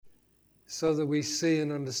so that we see and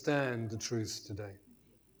understand the truth today.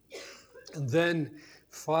 And then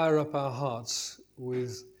fire up our hearts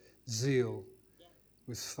with zeal,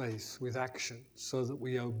 with faith, with action, so that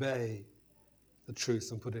we obey the truth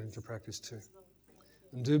and put it into practice too.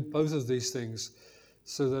 And do both of these things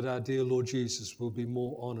so that our dear Lord Jesus will be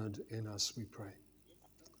more honored in us, we pray.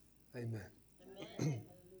 Amen.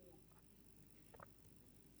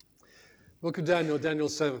 Book of Daniel, Daniel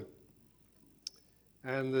 7.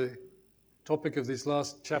 And the topic of these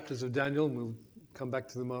last chapters of Daniel, and we'll come back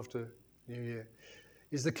to them after New Year,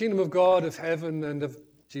 is the kingdom of God, of heaven, and of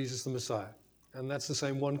Jesus the Messiah. And that's the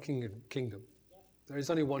same one kingdom. There is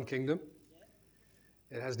only one kingdom.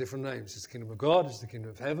 It has different names. It's the kingdom of God, it's the kingdom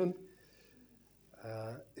of heaven.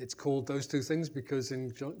 It's called those two things because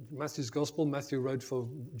in Matthew's gospel, Matthew wrote for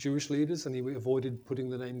Jewish leaders and he avoided putting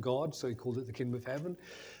the name God, so he called it the kingdom of heaven.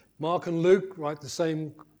 Mark and Luke write the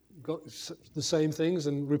same things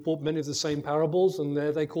and report many of the same parables, and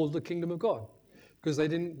there they called it the kingdom of God because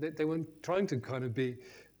they weren't trying to kind of be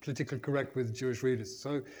politically correct with Jewish readers.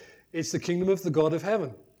 So it's the kingdom of the God of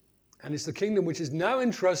heaven, and it's the kingdom which is now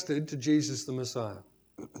entrusted to Jesus the Messiah.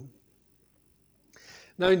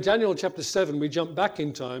 Now in Daniel chapter 7, we jump back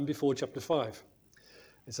in time before chapter 5.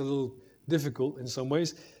 It's a little difficult in some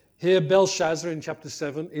ways. Here Belshazzar in chapter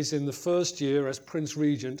 7 is in the first year as prince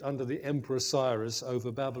regent under the emperor Cyrus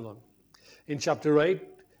over Babylon. In chapter 8,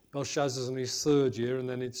 Belshazzar's in his third year, and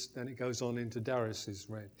then it goes on into Darius's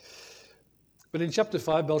reign. But in chapter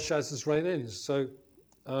 5, Belshazzar's reign ends. So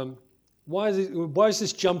why is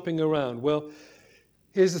this jumping around? Well,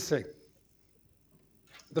 here's the thing.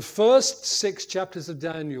 The first 6 chapters of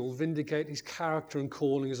Daniel vindicate his character and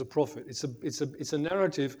calling as a prophet. It's a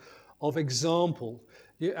narrative of example.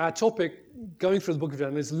 Our topic going through the book of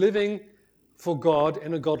Daniel is living for God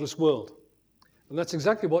in a godless world. And that's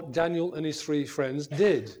exactly what Daniel and his 3 friends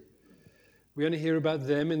did. We only hear about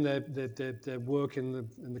them in their work in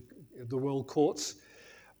the world courts,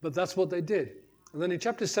 but that's what they did. And then in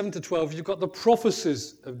chapters 7 to 12, you've got the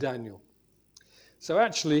prophecies of Daniel. So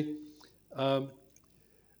actually,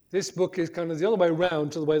 this book is kind of the other way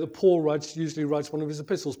around to the way that Paul usually writes one of his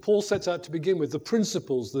epistles. Paul sets out to begin with the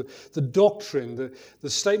principles, the doctrine, the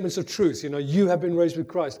statements of truth. You have been raised with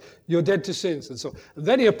Christ. You're dead to sins and so on. And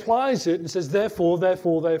then he applies it and says, therefore.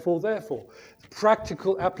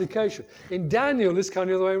 Practical application. In Daniel, it's kind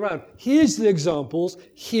of the other way around. Here's the examples.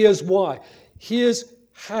 Here's why. Here's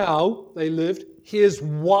how they lived. Here's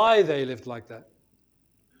why they lived like that.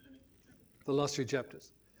 The last 3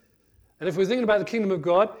 chapters. And if we're thinking about the kingdom of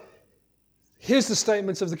God, here's the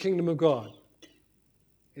statements of the kingdom of God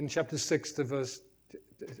in chapter 6 to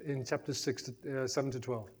 7 to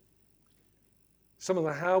 12. Some of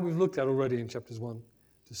the how we've looked at already in chapters 1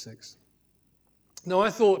 to 6. Now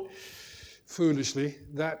I thought, foolishly,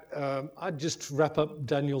 that I'd just wrap up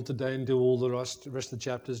Daniel today and do all the rest of the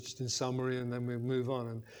chapters just in summary, and then we'll move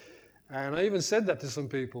on. And I even said that to some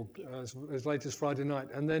people as late as Friday night.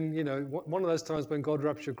 And then, one of those times when God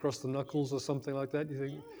wraps you across the knuckles or something like that, you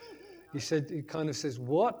think, he kind of says,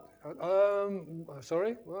 what?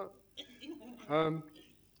 Sorry, what?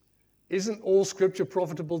 Isn't all scripture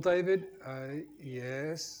profitable, David?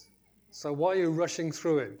 Yes. So why are you rushing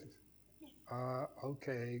through it?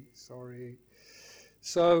 Okay, sorry.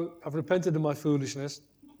 So I've repented of my foolishness.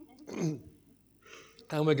 And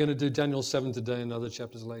we're going to do Daniel 7 today and other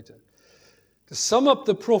chapters later. To sum up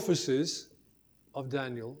the prophecies of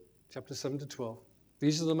Daniel, chapter 7 to 12,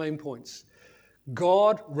 these are the main points.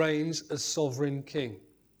 God reigns as sovereign king.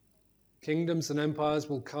 Kingdoms and empires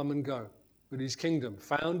will come and go, but his kingdom,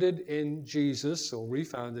 founded in Jesus or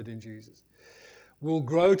refounded in Jesus, will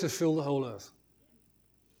grow to fill the whole earth.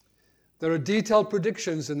 There are detailed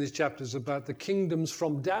predictions in these chapters about the kingdoms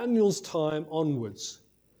from Daniel's time onwards.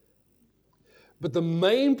 But the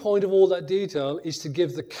main point of all that detail is to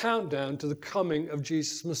give the countdown to the coming of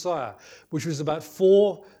Jesus Messiah, which was about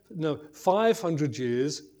 500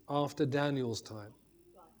 years after Daniel's time.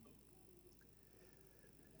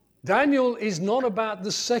 Daniel is not about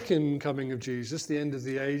the second coming of Jesus, the end of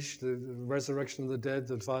the age, the resurrection of the dead,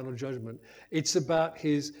 the final judgment. It's about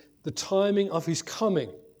the timing of his coming,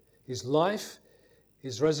 his life,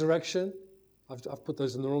 his resurrection. I've put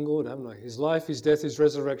those in the wrong order, haven't I? His life, his death, his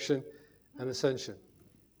resurrection, and ascension,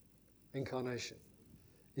 incarnation.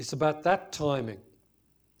 It's about that timing.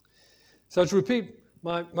 So to repeat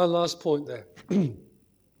my last point there.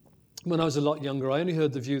 When I was a lot younger, I only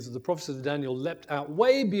heard the view that the prophecy of Daniel leapt out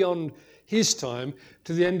way beyond his time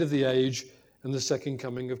to the end of the age and the second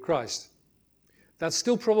coming of Christ. That's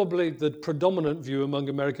still probably the predominant view among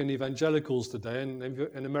American evangelicals today,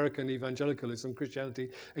 and American evangelicalism, Christianity,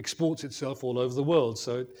 exports itself all over the world.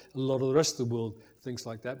 So a lot of the rest of the world thinks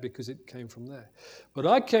like that because it came from there. But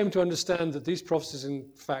I came to understand that these prophecies, in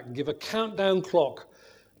fact, give a countdown clock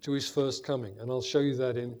to his first coming, and I'll show you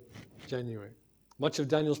that in January. Much of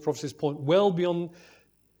Daniel's prophecies point well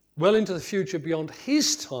into the future beyond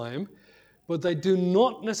his time, but they do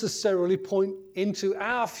not necessarily point into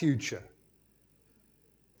our future.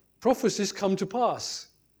 Prophecies come to pass.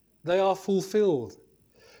 They are fulfilled.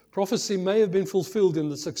 Prophecy may have been fulfilled in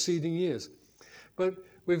the succeeding years. But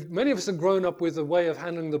many of us have grown up with a way of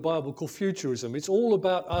handling the Bible called futurism. It's all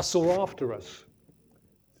about us or after us.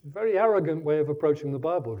 It's a very arrogant way of approaching the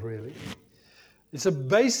Bible, really. It's a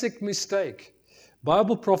basic mistake.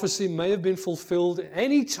 Bible prophecy may have been fulfilled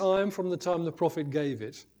any time from the time the prophet gave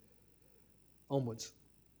it onwards.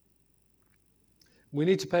 We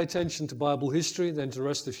need to pay attention to Bible history, then to the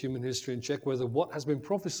rest of human history, and check whether what has been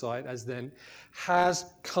prophesied as then has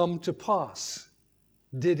come to pass.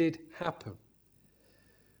 Did it happen?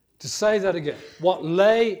 To say that again, what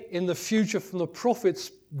lay in the future from the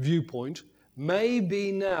prophet's viewpoint may be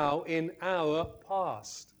now in our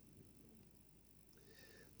past.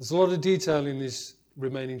 There's a lot of detail in these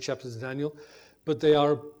remaining chapters of Daniel, but they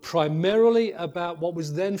are primarily about what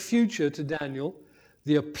was then future to Daniel,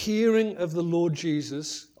 the appearing of the Lord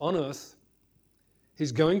Jesus on earth.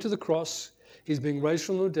 He's going to the cross, he's being raised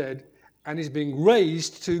from the dead, and he's being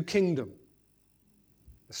raised to kingdom,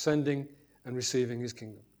 ascending and receiving his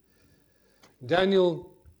kingdom.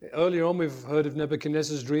 Daniel, earlier on we've heard of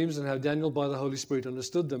Nebuchadnezzar's dreams and how Daniel by the Holy Spirit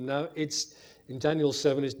understood them. Now it's in Daniel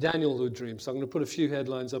 7, it's Daniel who dreams. So I'm going to put a few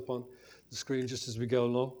headlines up on the screen just as we go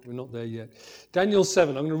along. We're not there yet. Daniel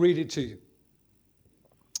 7, I'm going to read it to you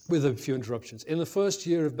with a few interruptions. In the first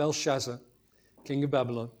year of Belshazzar, king of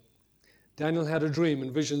Babylon, Daniel had a dream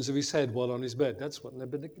and visions of his head while on his bed. That's what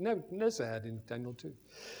Nebuchadnezzar had in Daniel 2.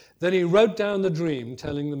 Then he wrote down the dream,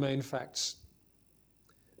 telling the main facts.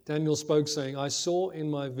 Daniel spoke, saying, I saw in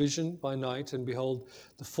my vision by night, and behold,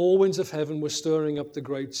 the four winds of heaven were stirring up the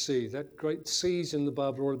great sea. That great seas in the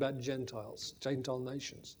Bible are all about Gentiles, Gentile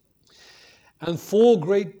nations. And four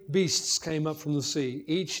great beasts came up from the sea,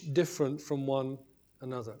 each different from one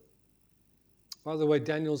another. By the way,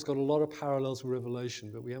 Daniel's got a lot of parallels with Revelation,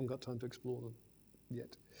 but we haven't got time to explore them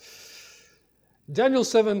yet. Daniel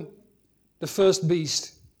 7, the first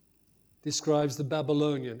beast, describes the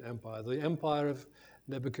Babylonian Empire, the empire of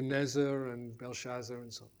Nebuchadnezzar and Belshazzar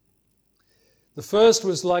and so on. The first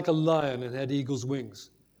was like a lion and had eagle's wings.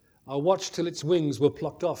 I watched till its wings were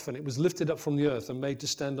plucked off, and it was lifted up from the earth and made to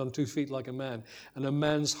stand on 2 feet like a man, and a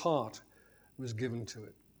man's heart was given to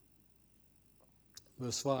it.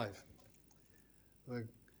 Verse 5, the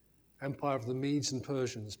empire of the Medes and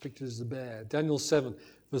Persians, pictured as the bear. Daniel 7,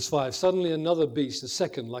 verse 5, suddenly another beast, a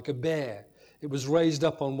second, like a bear. It was raised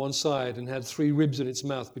up on one side and had 3 ribs in its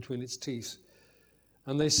mouth between its teeth.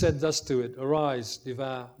 And they said thus to it, arise,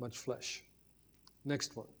 devour much flesh.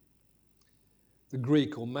 Next one. The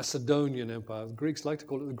Greek or Macedonian Empire. The Greeks like to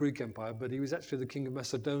call it the Greek Empire, but he was actually the king of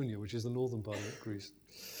Macedonia, which is the northern part of Greece,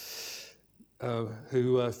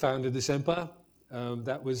 who founded this empire.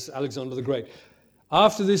 That was Alexander the Great.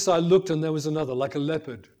 After this I looked, and there was another, like a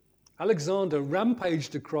leopard. Alexander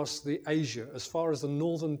rampaged across the Asia as far as the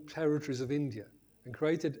northern territories of India and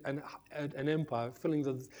created an empire filling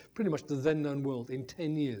pretty much the then known world in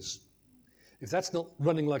 10 years. If that's not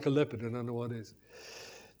running like a leopard, I don't know what is.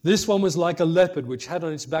 This one was like a leopard, which had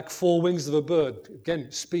on its back 4 wings of a bird.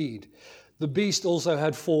 Again, speed. The beast also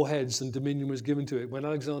had 4 heads, and dominion was given to it. When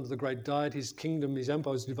Alexander the Great died, his kingdom, his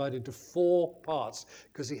empire was divided into 4 parts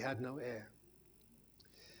because he had no heir.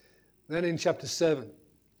 Then in chapter 7,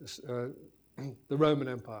 the Roman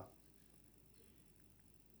Empire.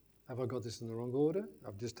 Have I got this in the wrong order?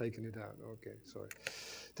 I've just taken it out. Okay, sorry.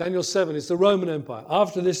 Daniel 7 is the Roman Empire.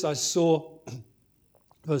 After this I saw,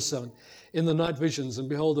 verse 7, in the night visions, and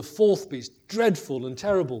behold, a 4th beast, dreadful and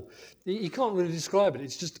terrible. You can't really describe it.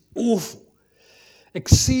 It's just awful.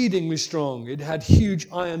 Exceedingly strong. It had huge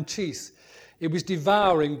iron teeth. It was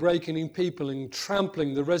devouring, breaking in people, and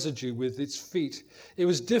trampling the residue with its feet. It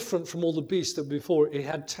was different from all the beasts that before it. It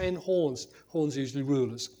had 10 horns. Horns are usually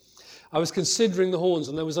rulers. I was considering the horns,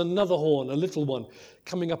 and there was another horn, a little one,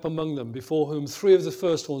 coming up among them, before whom 3 of the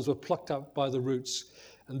first horns were plucked up by the roots.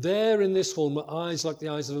 And there in this horn were eyes like the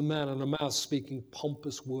eyes of a man, and a mouth speaking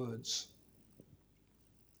pompous words.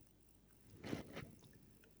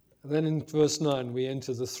 And then in verse 9, we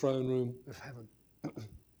enter the throne room of heaven.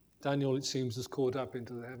 Daniel, it seems, is caught up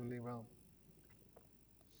into the heavenly realm.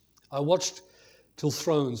 I watched till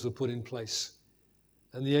thrones were put in place,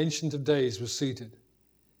 and the Ancient of Days was seated.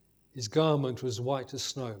 His garment was white as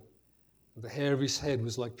snow, and the hair of his head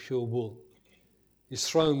was like pure wool. His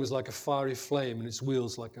throne was like a fiery flame, and its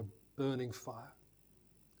wheels like a burning fire.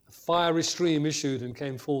 A fiery stream issued and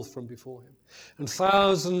came forth from before him, and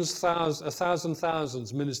thousands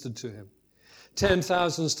ministered to him.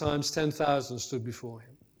 10,000 times 10,000 stood before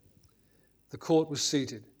him. The court was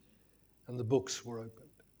seated, and the books were opened.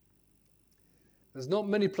 There's not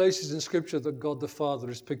many places in Scripture that God the Father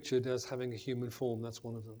is pictured as having a human form. That's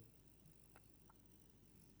one of them.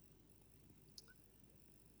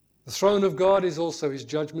 The throne of God is also his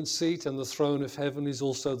judgment seat, and the throne of heaven is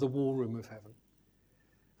also the war room of heaven.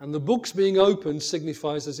 And the books being opened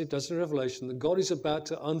signifies, as it does in Revelation, that God is about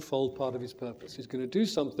to unfold part of his purpose. He's going to do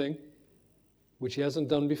something which he hasn't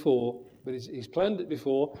done before, but he's planned it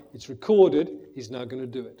before, it's recorded, he's now going to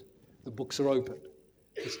do it. The books are opened.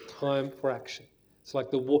 It's time for action. It's like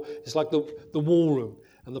the war room,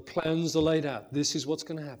 and the plans are laid out. This is what's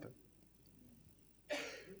going to happen.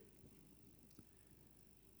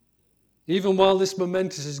 Even while this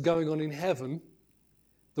momentous is going on in heaven,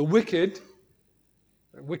 the wicked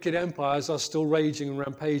empires are still raging and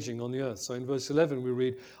rampaging on the earth. So in verse 11 we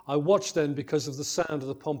read, I watched then because of the sound of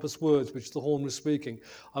the pompous words which the horn was speaking.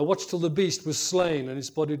 I watched till the beast was slain and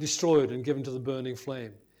its body destroyed and given to the burning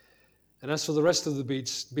flame. And as for the rest of the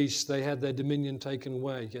beasts, they had their dominion taken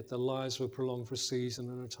away, yet their lives were prolonged for a season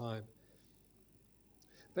and a time.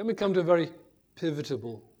 Then we come to a very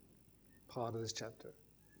pivotal part of this chapter.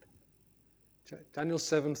 Daniel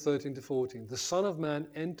 7:13-14. The Son of Man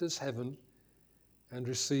enters heaven and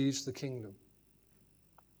receives the kingdom.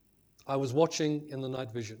 I was watching in the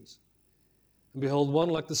night visions, and behold, one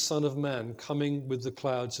like the Son of Man coming with the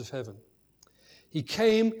clouds of heaven. He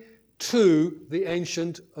came to the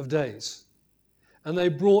Ancient of Days, and they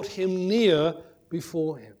brought him near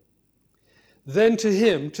before him. Then to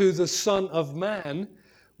him, to the Son of Man,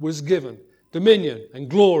 was given dominion and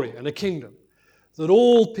glory and a kingdom, that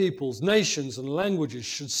all peoples, nations, and languages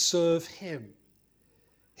should serve him.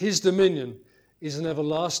 His dominion is an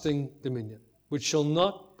everlasting dominion, which shall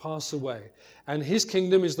not pass away, and his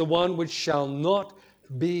kingdom is the one which shall not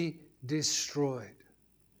be destroyed.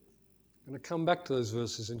 I'm going to come back to those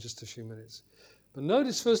verses in just a few minutes. But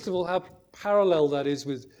notice, first of all, how parallel that is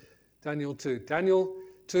with Daniel 2. Daniel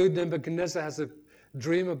 2, Nebuchadnezzar has a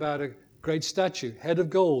dream about a great statue, head of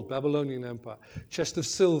gold, Babylonian Empire, chest of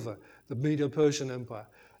silver, the Medo-Persian Empire,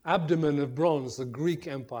 abdomen of bronze, the Greek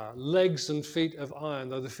Empire, legs and feet of iron,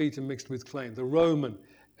 though the feet are mixed with clay, the Roman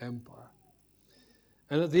Empire.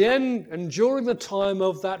 And at the end, and during the time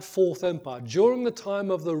of that fourth empire, during the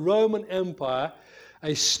time of the Roman Empire,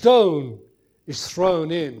 a stone is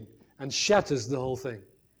thrown in and shatters the whole thing.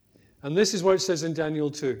 And this is what it says in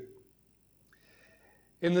Daniel 2.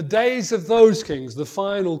 In the days of those kings, the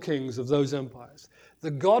final kings of those empires,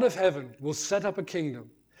 the God of heaven will set up a kingdom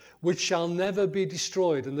which shall never be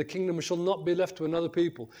destroyed, and the kingdom shall not be left to another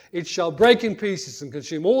people. It shall break in pieces and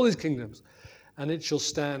consume all his kingdoms, and it shall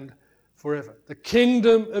stand forever. The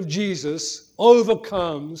kingdom of Jesus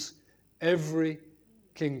overcomes every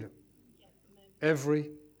kingdom,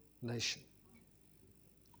 every nation.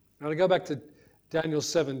 Now to go back to Daniel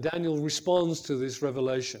 7, Daniel responds to this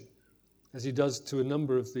revelation, as he does to a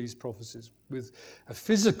number of these prophecies, with a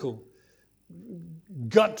physical,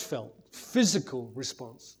 gut-felt, physical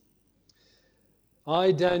response.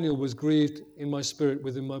 I, Daniel, was grieved in my spirit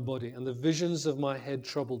within my body, and the visions of my head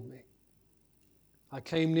troubled me. I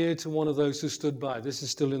came near to one of those who stood by. This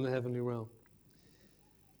is still in the heavenly realm.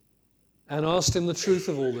 And asked him the truth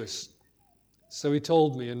of all this. So he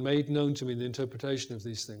told me and made known to me the interpretation of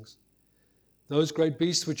these things. Those great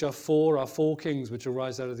beasts which are four kings which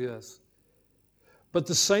arise out of the earth. But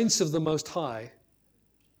the saints of the Most High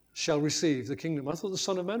shall receive the kingdom. I thought the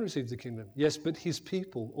Son of Man received the kingdom. Yes, but his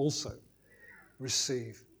people also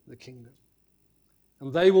receive the kingdom.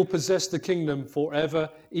 And they will possess the kingdom forever,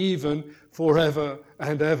 even forever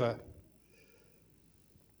and ever.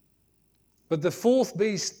 But the fourth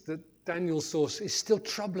beast that Daniel saw is still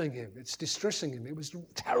troubling him. It's distressing him. It was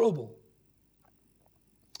terrible.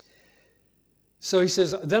 So he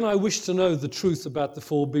says, then I wished to know the truth about the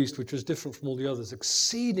four beasts, which was different from all the others,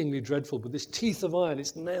 exceedingly dreadful, with its teeth of iron,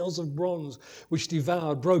 its nails of bronze, which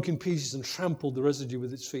devoured, broke in pieces, and trampled the residue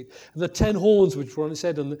with its feet. And the 10 horns which were on its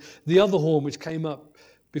head, and the other horn which came up,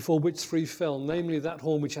 before which 3 fell, namely that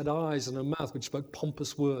horn which had eyes and a mouth, which spoke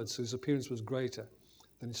pompous words, whose appearance was greater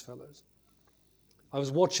than his fellows. I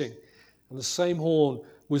was watching, and the same horn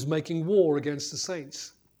was making war against the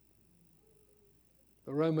saints.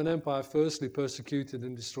 The Roman Empire firstly persecuted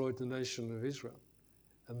and destroyed the nation of Israel,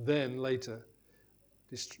 and then later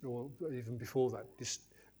or even before that,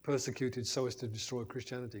 persecuted so as to destroy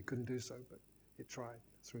Christianity. Couldn't do so, but it tried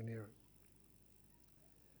through Nero.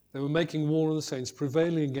 They were making war on the saints,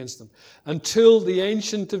 prevailing against them, until the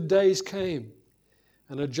Ancient of Days came,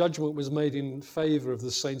 and a judgment was made in favor of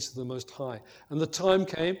the saints of the Most High. And the time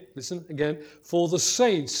came, listen again, for the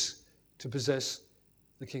saints to possess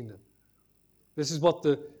the kingdom. This is what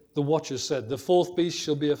the Watchers said. The fourth beast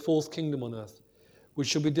shall be a fourth kingdom on earth, which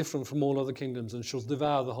shall be different from all other kingdoms, and shall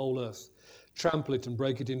devour the whole earth, trample it and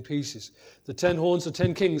break it in pieces. The 10 horns are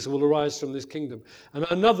 10 kings who will arise from this kingdom, and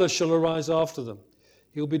another shall arise after them.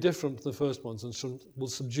 He will be different from the first ones, and will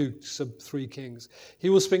subdue 3 kings. He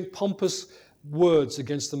will speak pompous words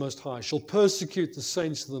against the Most High, shall persecute the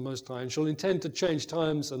saints of the Most High, and shall intend to change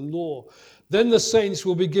times and law. Then the saints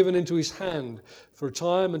will be given into his hand for a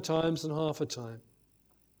time and times and half a time.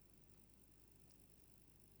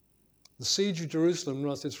 The siege of Jerusalem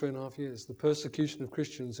lasted 3.5 years. The persecution of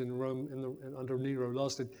Christians in Rome under Nero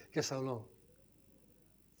lasted, guess how long?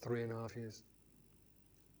 3.5 years.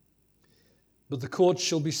 But the court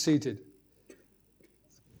shall be seated.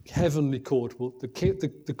 Heavenly court,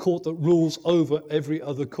 the court that rules over every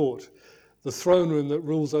other court, the throne room that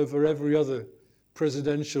rules over every other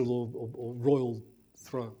presidential or royal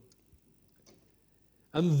throne.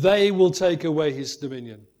 And they will take away his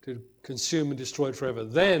dominion, to consume and destroy it forever.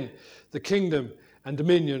 Then the kingdom and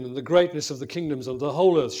dominion and the greatness of the kingdoms of the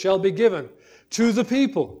whole earth shall be given to the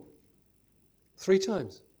people. 3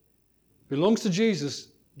 times. Belongs to Jesus,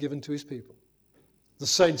 given to his people. The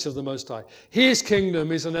saints of the Most High. His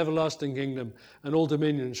kingdom is an everlasting kingdom, and all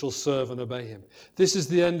dominion shall serve and obey him. This is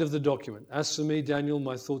the end of the document. As for me, Daniel,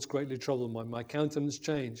 my thoughts greatly troubled my countenance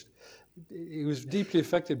changed. He was deeply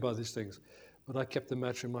affected by these things, but I kept the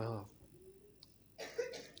matter in my heart.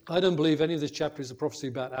 I don't believe any of this chapter is a prophecy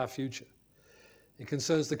about our future. It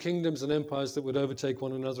concerns the kingdoms and empires that would overtake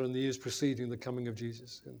one another in the years preceding the coming of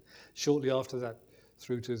Jesus, and shortly after that,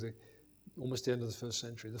 through to almost the end of the 1st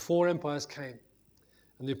century. The 4 empires came.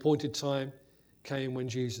 And the appointed time came when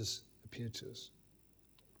Jesus appeared to us.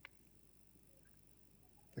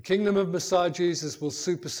 The kingdom of Messiah Jesus will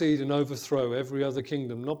supersede and overthrow every other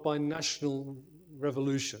kingdom, not by national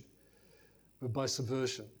revolution, but by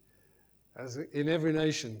subversion. As in every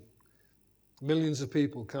nation, millions of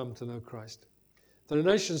people come to know Christ. There are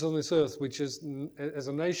nations on this earth which, as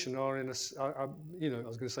a nation, are in I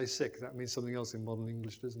was going to say sick. That means something else in modern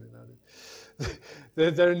English, doesn't it?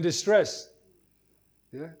 They're in distress.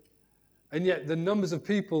 Yeah, and yet the numbers of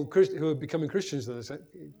people who are becoming Christians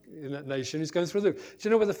in that nation is going through the roof. Do you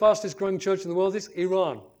know where the fastest growing church in the world is?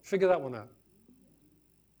 Iran. Figure that one out.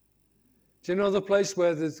 Do you know the place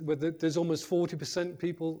where there's almost 40%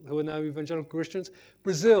 people who are now evangelical Christians?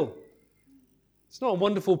 Brazil. It's not a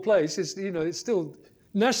wonderful place. It's still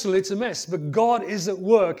nationally it's a mess, but God is at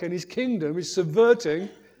work, and his kingdom is subverting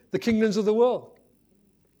the kingdoms of the world.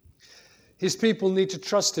 His people need to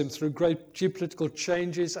trust him through great geopolitical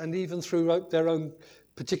changes and even through their own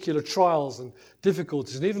particular trials and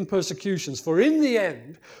difficulties and even persecutions. For in the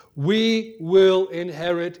end, we will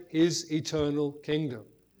inherit his eternal kingdom.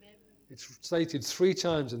 Amen. It's stated 3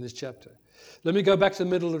 times in this chapter. Let me go back to the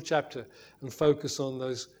middle of the chapter and focus on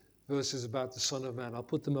those verses about the Son of Man. I'll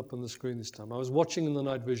put them up on the screen this time. I was watching in the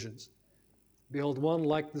night visions. Behold, one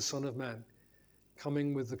like the Son of Man,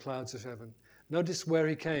 coming with the clouds of heaven. Notice where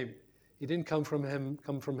he came. He didn't come from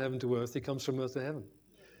heaven to earth. He comes from earth to heaven.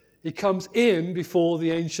 He comes in before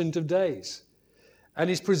the Ancient of Days. And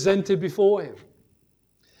he's presented before him.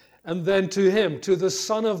 And then to him, to the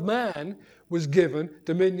Son of Man, was given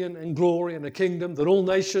dominion and glory and a kingdom that all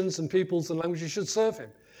nations and peoples and languages should serve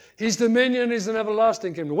him. His dominion is an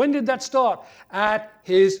everlasting kingdom. When did that start? At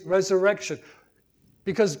his resurrection.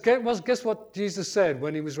 Because guess what Jesus said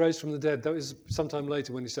when he was raised from the dead? That was sometime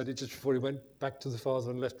later when he said it, just before he went back to the Father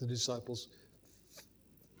and left the disciples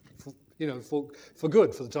for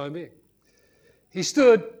good, for the time being. He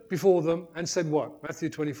stood before them and said what? Matthew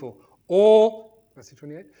 24. Matthew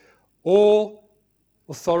 28. All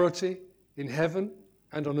authority in heaven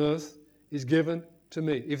and on earth is given to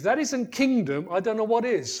me. If that isn't kingdom, I don't know what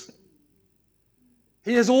is.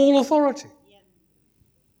 He has all authority.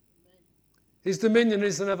 His dominion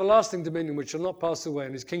is an everlasting dominion which shall not pass away,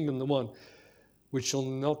 and his kingdom the one which shall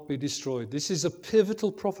not be destroyed. This is a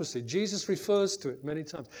pivotal prophecy. Jesus refers to it many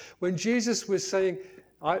times. When Jesus was saying,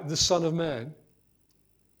 the Son of Man,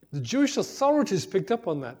 the Jewish authorities picked up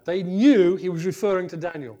on that. They knew he was referring to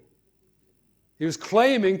Daniel. He was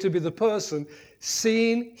claiming to be the person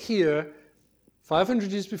seen here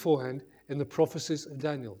 500 years beforehand in the prophecies of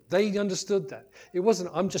Daniel. They understood that. It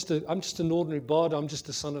wasn't, I'm just an ordinary bard, I'm just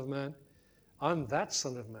a son of man. I'm that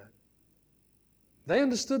Son of Man. They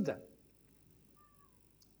understood that.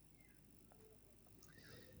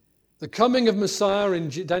 The coming of Messiah in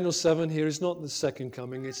Daniel 7 here is not the second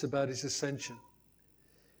coming, it's about his ascension.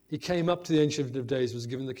 He came up to the Ancient of Days, was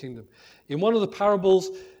given the kingdom. In one of the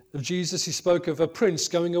parables of Jesus, he spoke of a prince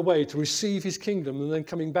going away to receive his kingdom and then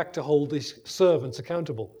coming back to hold his servants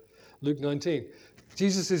accountable. Luke 19.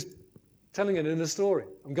 Jesus is telling it in a story.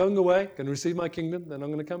 I'm going away, going to receive my kingdom, then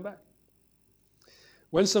I'm going to come back.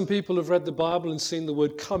 When some people have read the Bible and seen the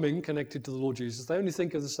word coming connected to the Lord Jesus, they only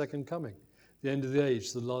think of the second coming, the end of the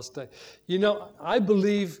age, the last day. You know, I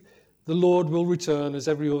believe the Lord will return, as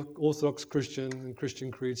every Orthodox Christian and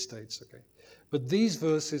Christian creed states. Okay, but these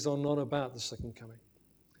verses are not about the second coming.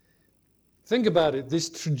 Think about it, this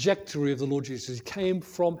trajectory of the Lord Jesus. He came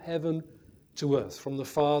from heaven to earth, from the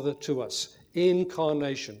Father to us.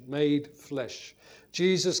 Incarnation, made flesh.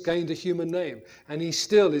 Jesus gained a human name, and he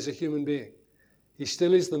still is a human being. He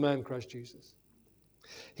still is the man Christ Jesus.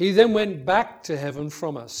 He then went back to heaven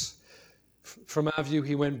from us. From our view,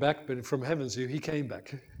 he went back, but from heaven's view, he came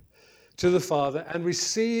back to the Father and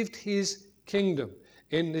received his kingdom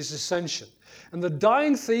in his ascension. And the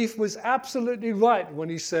dying thief was absolutely right when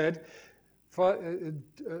he said,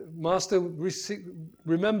 Master,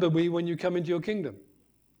 remember me when you come into your kingdom.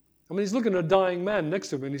 I mean, he's looking at a dying man next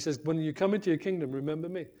to him and he says, when you come into your kingdom, remember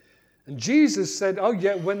me. And Jesus said, oh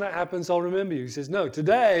yeah, when that happens, I'll remember you. He says, no,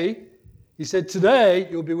 today, he said, today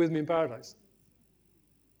you'll be with me in paradise.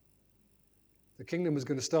 The kingdom was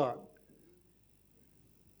going to start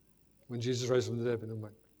when Jesus rose from the dead.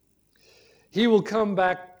 He will come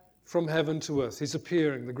back from heaven to earth. He's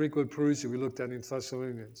appearing. The Greek word parousia we looked at in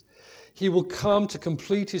Thessalonians. He will come to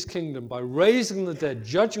complete his kingdom by raising the dead,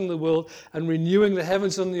 judging the world, and renewing the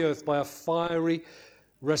heavens and the earth by a fiery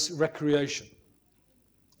recreation.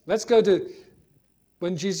 Let's go to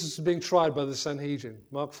when Jesus was being tried by the Sanhedrin,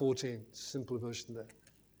 Mark 14, simple version there.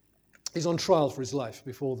 He's on trial for his life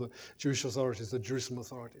before the Jewish authorities, the Jerusalem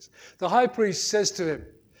authorities. The high priest says to him,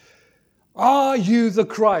 are you the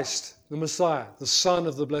Christ, the Messiah, the Son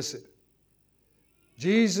of the Blessed?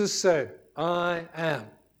 Jesus said, I am.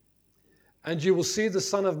 And you will see the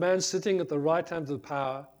Son of Man sitting at the right hand of the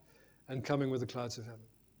power and coming with the clouds of heaven.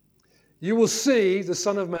 You will see the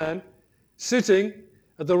Son of Man sitting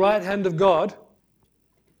at the right hand of God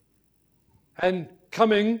and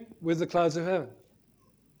coming with the clouds of heaven.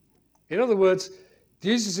 In other words,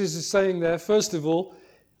 Jesus is saying there, first of all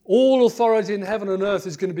authority in heaven and earth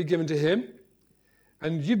is going to be given to him.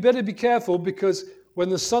 And you better be careful, because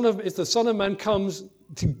when if the Son of Man comes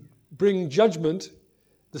to bring judgment,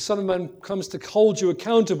 the Son of Man comes to hold you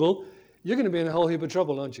accountable, you're going to be in a whole heap of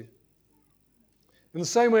trouble, aren't you? In the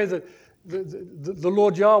same way that the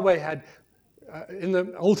Lord Yahweh had, in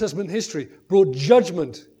the Old Testament history, brought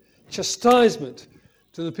judgment, chastisement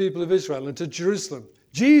to the people of Israel and to Jerusalem.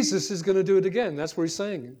 Jesus is going to do it again. That's what he's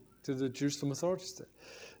saying to the Jerusalem authorities there.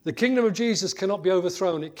 The kingdom of Jesus cannot be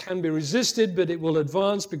overthrown. It can be resisted, but it will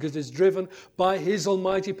advance because it's driven by his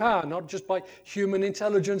almighty power, not just by human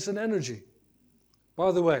intelligence and energy.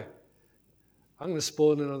 By the way, I'm going to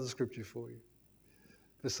spoil another scripture for you.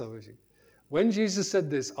 For some of you. When Jesus said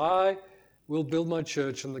this, I will build my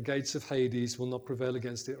church and the gates of Hades will not prevail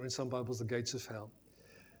against it, or in some Bibles, the gates of hell.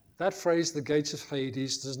 That phrase, the gates of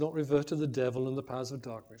Hades, does not refer to the devil and the powers of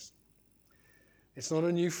darkness. It's not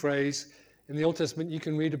a new phrase. In the Old Testament, you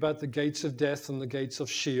can read about the gates of death and the gates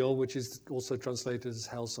of Sheol, which is also translated as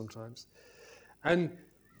hell sometimes. And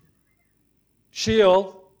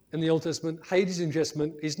Sheol in the Old Testament, Hades in New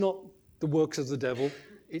Testament, is not the works of the devil.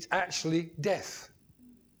 It's actually death.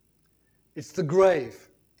 It's the grave.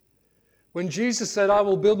 When Jesus said, I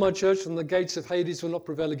will build my church and the gates of Hades will not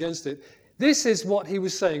prevail against it, this is what he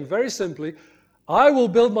was saying, very simply, I will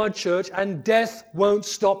build my church and death won't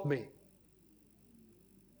stop me.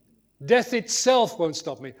 Death itself won't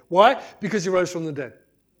stop me. Why? Because he rose from the dead.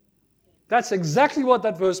 That's exactly what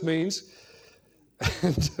that verse means.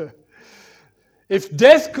 And if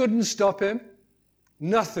death couldn't stop him,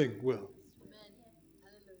 nothing will.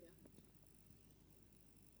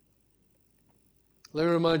 Let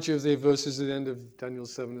me remind you of the verses at the end of Daniel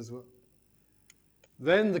 7 as well.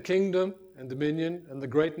 Then the kingdom and dominion and the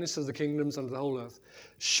greatness of the kingdoms under the whole earth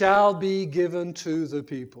shall be given to the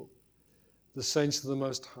people, the saints of the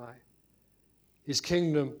Most High. His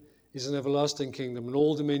kingdom is an everlasting kingdom, and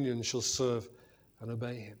all dominions shall serve and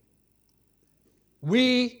obey him.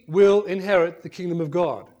 We will inherit the kingdom of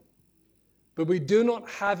God, but we do not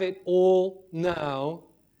have it all now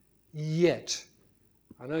yet.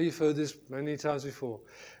 I know you've heard this many times before.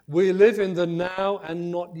 We live in the now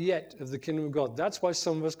and not yet of the kingdom of God. That's why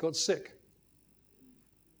some of us got sick.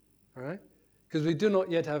 All right? because we do not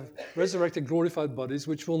yet have resurrected, glorified bodies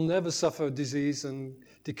which will never suffer disease and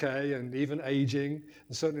decay and even aging,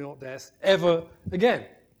 and certainly not death, ever again.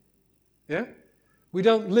 Yeah? We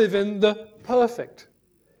don't live in the perfect.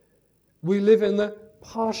 We live in the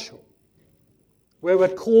partial, where we're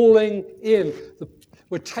calling in,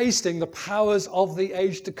 we're tasting the powers of the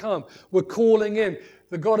age to come. We're calling in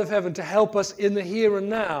the God of heaven to help us in the here and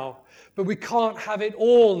now, but we can't have it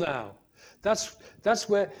all now. That's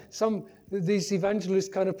where these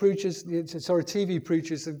evangelist kind of preachers, TV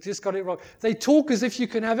preachers, have just got it wrong. They talk as if you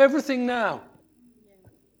can have everything now.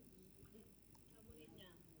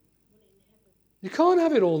 You can't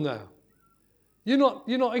have it all now. You're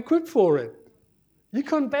not equipped for it. You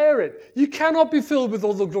can't bear it. You cannot be filled with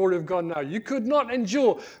all the glory of God now. You could not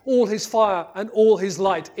endure all his fire and all his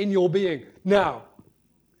light in your being now.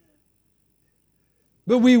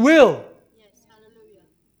 But we will. Yes, hallelujah.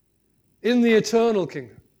 In the eternal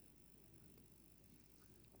kingdom.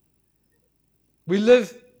 We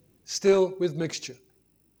live still with mixture.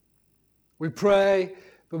 We pray,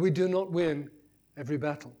 but we do not win every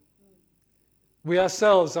battle. We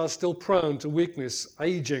ourselves are still prone to weakness,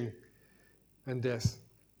 aging, and death.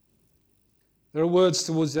 There are words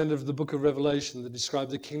towards the end of the book of Revelation that describe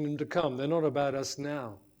the kingdom to come. They're not about us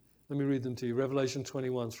now. Let me read them to you. Revelation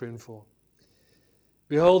 21, 3 and 4.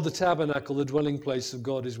 Behold, the tabernacle, the dwelling place of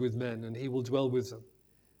God is with men, and he will dwell with them,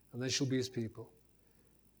 and they shall be his people.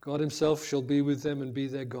 God himself shall be with them and be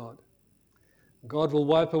their God. God will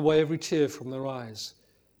wipe away every tear from their eyes,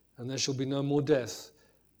 and there shall be no more death,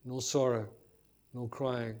 nor sorrow, nor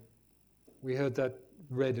crying. We heard that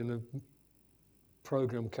read in a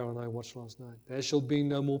program Karen and I watched last night. There shall be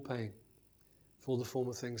no more pain, for the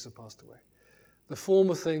former things have passed away. The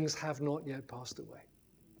former things have not yet passed away,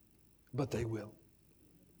 but they will.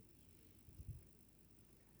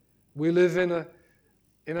 We live in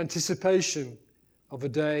anticipation of a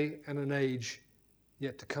day and an age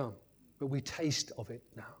yet to come, but we taste of it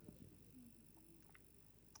now.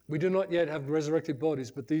 We do not yet have resurrected bodies,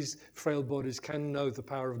 but these frail bodies can know the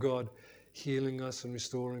power of God, healing us and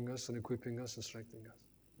restoring us and equipping us and strengthening us.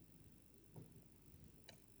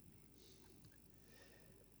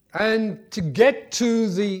 And to get to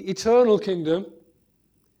the eternal kingdom,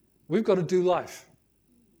 we've got to do life.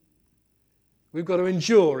 We've got to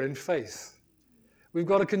endure in faith. We've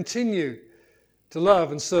got to continue to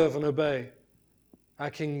love and serve and obey our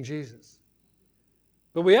King Jesus.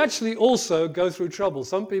 But we actually also go through trouble.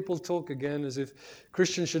 Some people talk again as if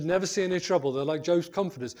Christians should never see any trouble. They're like Job's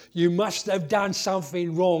comforters. You must have done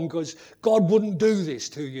something wrong because God wouldn't do this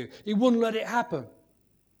to you. He wouldn't let it happen.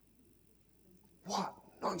 What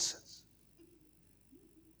nonsense.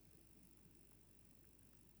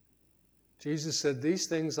 Jesus said, these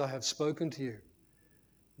things I have spoken to you,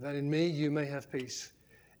 that in me you may have peace.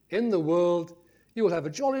 In the world, you will have a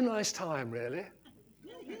jolly nice time, really.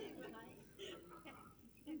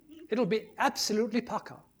 It'll be absolutely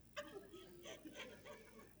pucker.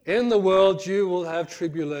 In the world, you will have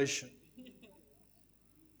tribulation.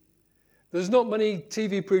 There's not many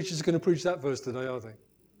TV preachers going to preach that verse today, are they?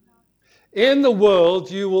 In the world,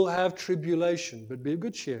 you will have tribulation, but be of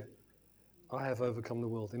good cheer. I have overcome the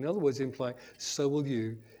world. In other words, implying, so will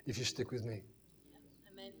you if you stick with me.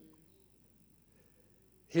 Amen.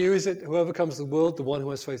 Here is it, whoever comes to the world, the one who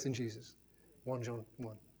has faith in Jesus. 1 John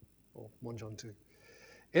 1 or 1 John 2.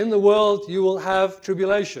 In the world, you will have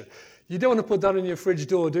tribulation. You don't want to put that on your fridge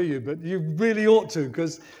door, do you? But you really ought to,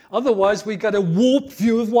 because otherwise we get a warped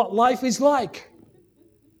view of what life is like.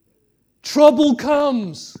 Trouble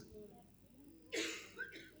comes.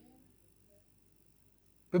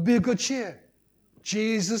 But be of good cheer.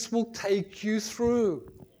 Jesus will take you through.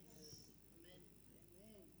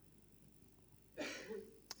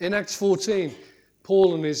 In Acts 14,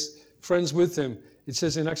 Paul and his friends with him, it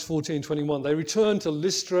says in Acts 14:21, they returned to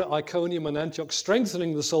Lystra, Iconium, and Antioch,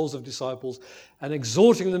 strengthening the souls of disciples and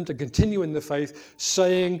exhorting them to continue in the faith,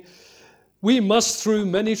 saying, we must through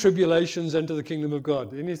many tribulations enter the kingdom of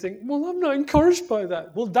God. And you think, well, I'm not encouraged by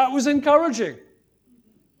that. Well, that was encouraging.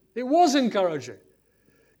 It was encouraging.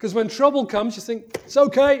 Because when trouble comes, you think, it's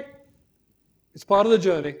okay. It's part of the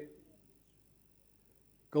journey.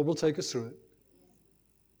 God will take us through it.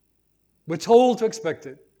 We're told to expect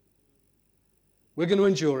it. We're going to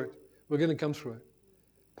endure it. We're going to come through it.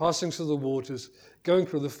 Passing through the waters, going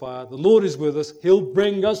through the fire. The Lord is with us. He'll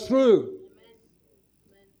bring us through.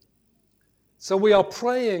 Amen. So we are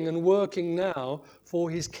praying and working now for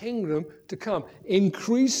his kingdom to come.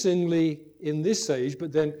 Increasingly in this age,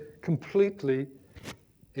 but then completely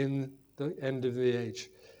in the end of the age.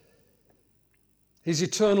 His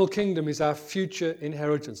eternal kingdom is our future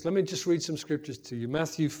inheritance. Let me just read some scriptures to you.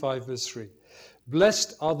 Matthew 5 verse 3.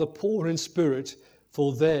 Blessed are the poor in spirit,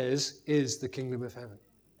 for theirs is the kingdom of heaven.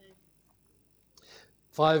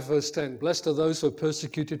 5 verse 10, blessed are those who are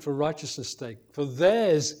persecuted for righteousness' sake, for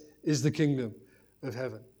theirs is the kingdom of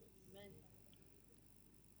heaven.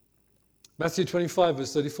 Matthew 25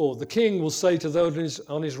 verse 34, the king will say to those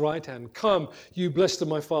on his right hand, come, you blessed of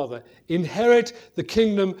my Father, inherit the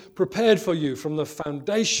kingdom prepared for you from the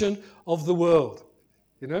foundation of the world.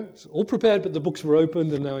 You know, it's all prepared, but the books were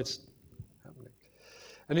opened and now it's happening.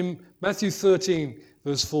 And in Matthew 13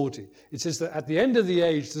 verse 40, it says that at the end of the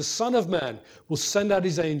age, the Son of Man will send out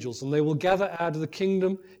his angels, and they will gather out of the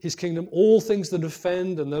kingdom, his kingdom, all things that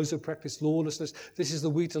offend and those who practice lawlessness. This is the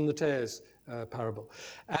wheat and the tares parable.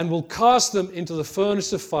 And will cast them into the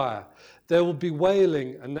furnace of fire. There will be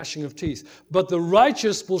wailing and gnashing of teeth. But the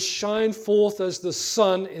righteous will shine forth as the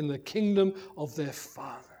sun in the kingdom of their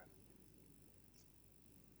Father.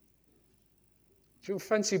 Do you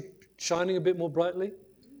fancy shining a bit more brightly?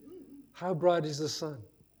 How bright is the sun?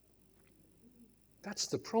 That's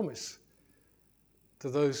the promise to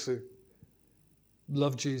those who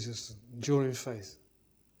love Jesus, endure in faith.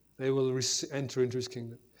 They will enter into his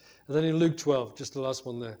kingdom. And then in Luke 12, just the last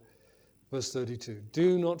one there, verse 32.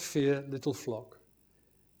 Do not fear, little flock.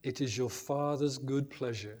 It is your Father's good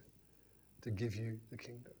pleasure to give you the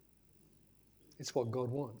kingdom. It's what God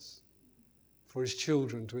wants, for his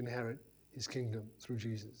children to inherit his kingdom through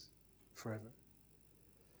Jesus forever.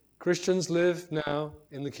 Christians live now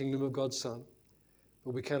in the kingdom of God's Son,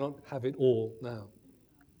 but we cannot have it all now.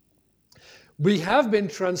 We have been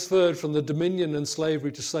transferred from the dominion and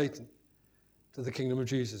slavery to Satan to the kingdom of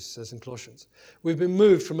Jesus, it says in Colossians. We've been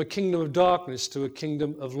moved from a kingdom of darkness to a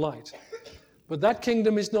kingdom of light. But that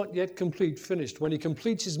kingdom is not yet complete, finished. When he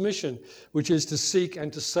completes his mission, which is to seek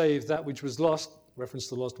and to save that which was lost, reference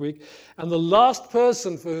to last week, and the last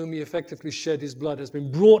person for whom he effectively shed his blood has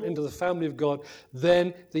been brought into the family of God,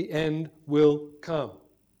 then the end will come.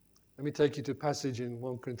 Let me take you to a passage in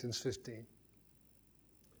 1 Corinthians 15.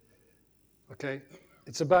 Okay?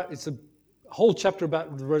 It's a whole chapter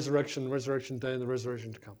about the resurrection day and the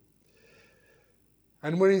resurrection to come.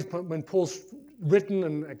 And when Paul's written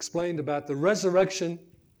and explained about the resurrection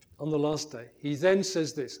on the last day, he then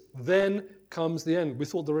says this, then comes the end. We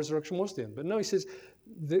thought the resurrection was the end, but no, he says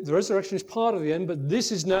the resurrection is part of the end, but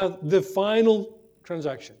this is now the final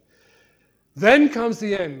transaction. Then comes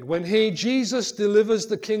the end, when Jesus delivers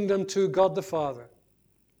the kingdom to God the Father.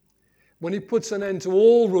 When he puts an end to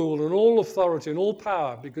all rule and all authority and all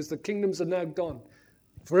power, because the kingdoms are now gone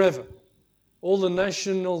forever. All the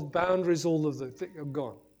national boundaries, all of the things are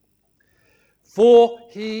gone. For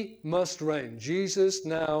he must reign. Jesus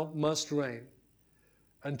now must reign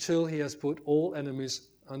until he has put all enemies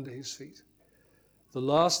under his feet. The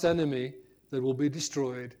last enemy that will be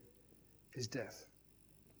destroyed is death.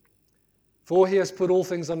 For he has put all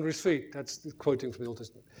things under his feet. That's quoting from the Old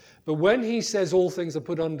Testament. But when he says all things are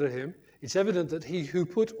put under him, it's evident that he who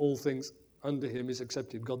put all things under him is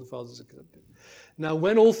accepted. God the Father is accepted. Now,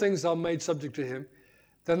 when all things are made subject to him,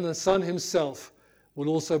 then the Son himself will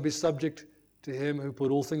also be subject to him who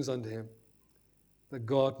put all things under him, that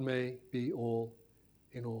God may be all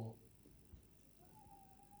in all.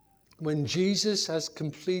 When Jesus has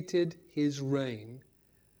completed his reign,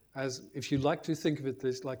 as if you like to think of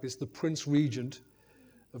it like this, the Prince Regent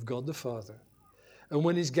of God the Father, and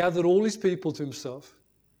when he's gathered all his people to himself,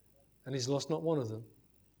 and he's lost not one of them,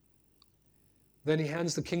 then he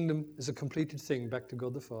hands the kingdom as a completed thing back to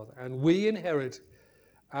God the Father. And we inherit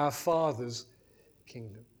our Father's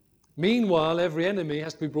kingdom. Meanwhile, every enemy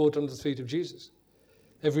has to be brought under the feet of Jesus.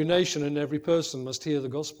 Every nation and every person must hear the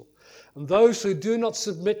gospel. And those who do not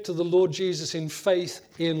submit to the Lord Jesus in faith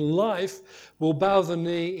in life will bow the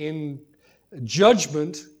knee in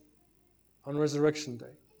judgment on Resurrection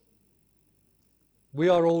Day. We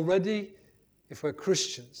are already, if we're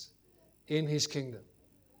Christians, in his kingdom.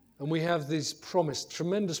 And we have these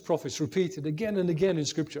tremendous prophets repeated again and again in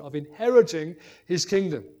Scripture of inheriting his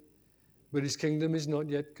kingdom. But his kingdom is not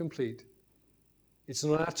yet complete. It's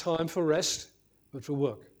not our time for rest, but for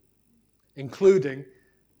work, including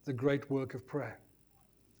the great work of prayer,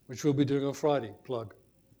 which we'll be doing on Friday. Plug.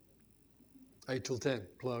 8 till 10.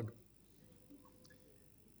 Plug.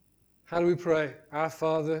 How do we pray? Our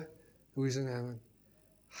Father who is in heaven,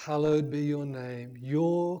 hallowed be your name.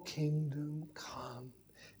 Your kingdom come.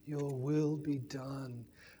 Your will be done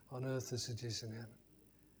on earth as it is in heaven.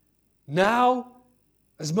 Now,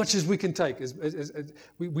 as much as we can take, as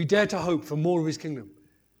we dare to hope for more of his kingdom.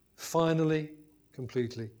 Finally,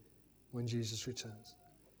 completely, when Jesus returns.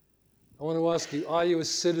 I want to ask you, are you a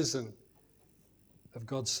citizen of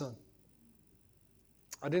God's Son?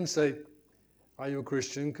 I didn't say, Are you a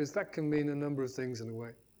Christian? Because that can mean a number of things in a way.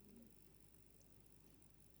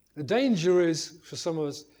 The danger is, for some of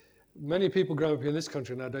us, many people growing up in this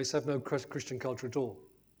country nowadays have no Christian culture at all.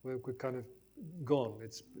 We're kind of gone.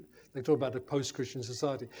 They talk about a post-Christian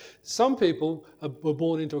society. Some people were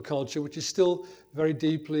born into a culture which is still very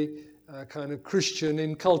deeply kind of Christian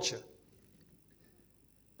in culture.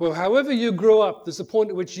 Well, however you grow up, there's a point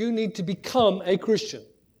at which you need to become a Christian.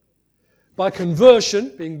 By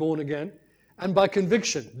conversion, being born again, and by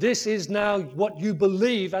conviction. This is now what you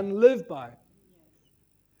believe and live by.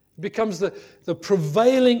 It becomes the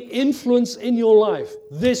prevailing influence in your life.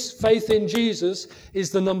 This faith in Jesus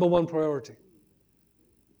is the number one priority.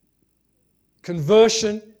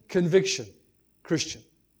 Conversion, conviction, Christian.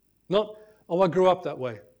 Not, oh, I grew up that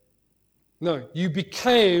way. No, you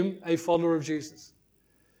became a follower of Jesus.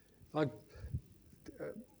 Like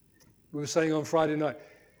we were saying on Friday night,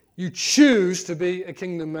 you choose to be a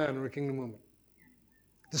kingdom man or a kingdom woman.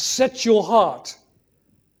 To set your heart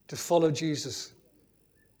to follow Jesus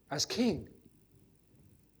as king.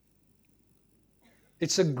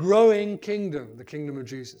 It's a growing kingdom, the kingdom of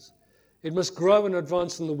Jesus. It must grow and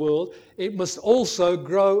advance in the world. It must also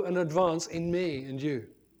grow and advance in me and you.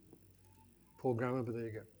 Poor grammar, but there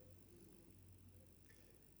you go.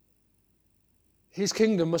 His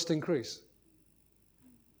kingdom must increase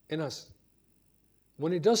in us.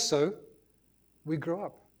 When it does so, we grow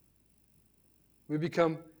up. We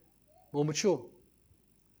become more mature,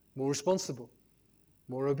 more responsible,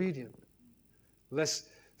 more obedient, less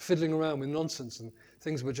fiddling around with nonsense and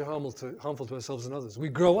things which are harmful to ourselves and others. We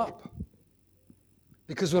grow up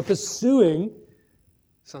because we're pursuing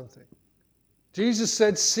something. Jesus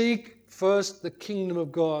said, seek first the kingdom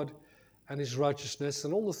of God and his righteousness,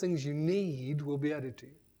 and all the things you need will be added to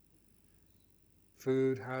you.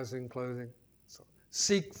 Food, housing, clothing. So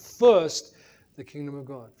seek first the kingdom of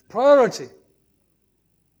God. Priority.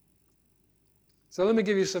 So let me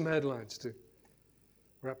give you some headlines to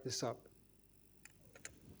wrap this up.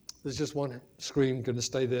 There's just one screen going to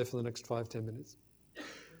stay there for the next 5-10 minutes.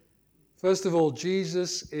 First of all,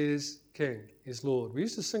 Jesus is King, is Lord. We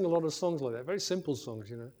used to sing a lot of songs like that, very simple songs,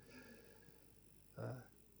 you know.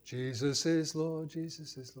 Jesus is Lord,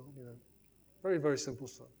 Jesus is Lord, you know. Very, very simple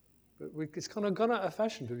song. But it's kind of gone out of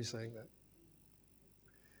fashion to be saying that.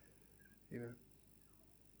 You know.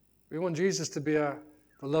 We want Jesus to be the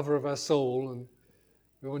lover of our soul, and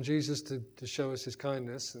we want Jesus to show us his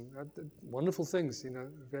kindness and wonderful things, you know.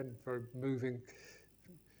 Again, very moving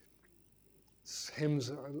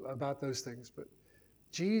hymns about those things. But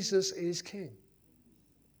Jesus is King.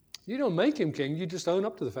 You don't make him king, you just own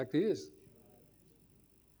up to the fact he is.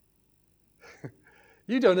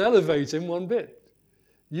 You don't elevate him one bit.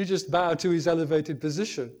 You just bow to his elevated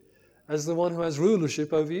position as the one who has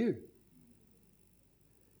rulership over you.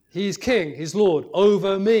 He's King, he's Lord,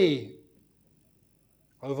 over me,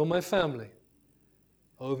 over my family,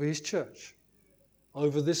 over his church,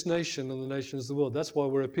 over this nation and the nations of the world. That's why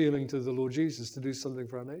we're appealing to the Lord Jesus to do something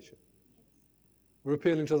for our nation. We're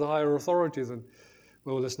appealing to the higher authority than,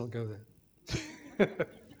 well, let's not go there.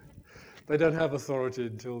 They don't have authority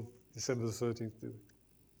until December the 13th, do they?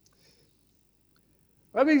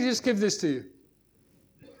 Let me just give this to you.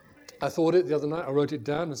 I thought it the other night, I wrote it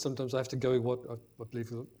down, and sometimes I have to go with what I believe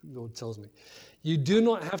the Lord tells me. You do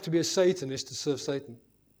not have to be a Satanist to serve Satan.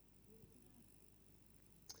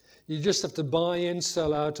 You just have to buy in,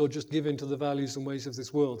 sell out, or just give in to the values and ways of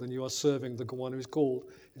this world, and you are serving the one who is called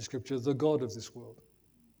in Scripture the God of this world.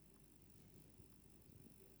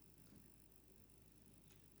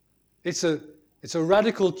 It's a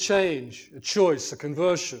radical change, a choice, a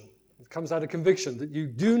conversion. It comes out of conviction that you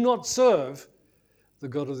do not serve the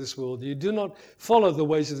God of this world. You do not follow the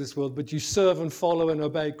ways of this world, but you serve and follow and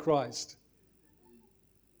obey Christ.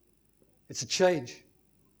 It's a change.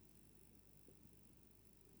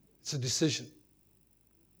 It's a decision.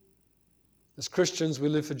 As Christians, we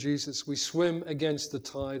live for Jesus. We swim against the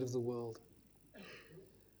tide of the world.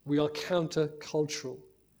 We are counter-cultural.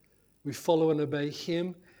 We follow and obey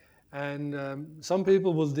him. And some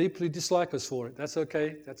people will deeply dislike us for it. That's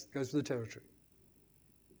okay. That goes with the territory.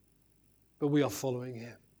 But we are following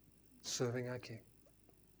him, serving our King.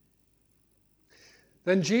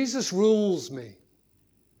 Then Jesus rules me.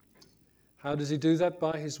 How does he do that?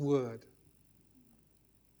 By his word.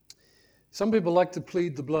 Some people like to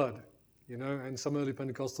plead the blood, you know, and some early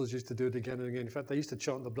Pentecostals used to do it again and again. In fact, they used to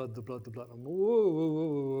chant the blood, the blood, the blood. Whoa, whoa, whoa,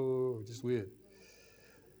 whoa, whoa, just weird.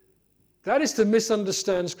 That is to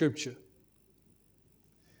misunderstand Scripture.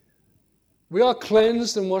 We are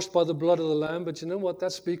cleansed and washed by the blood of the Lamb, but you know what?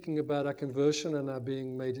 That's speaking about our conversion and our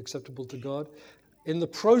being made acceptable to God. in the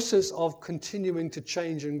process of continuing to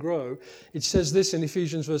change and grow, it says this in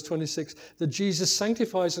Ephesians verse 26, that Jesus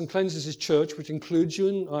sanctifies and cleanses his church, which includes you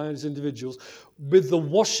and I as individuals, with the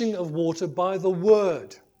washing of water by the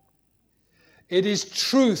word. It is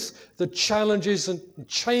truth that challenges and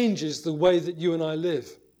changes the way that you and I live.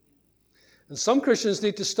 And some Christians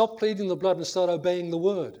need to stop pleading the blood and start obeying the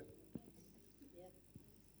word.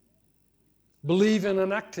 Believing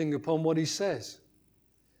and acting upon what he says.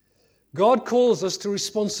 God calls us to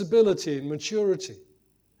responsibility and maturity.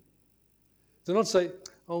 Do not say,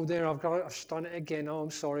 oh, there, I've done it again. Oh,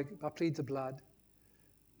 I'm sorry, I plead the blood.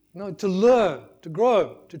 No, to learn, to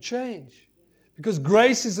grow, to change. Because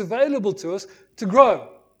grace is available to us to grow,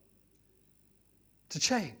 to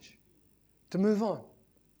change, to move on.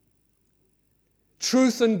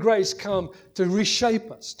 Truth and grace come to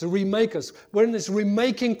reshape us, to remake us. We're in this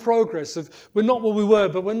remaking progress of, we're not what we were,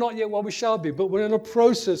 but we're not yet what we shall be. But we're in a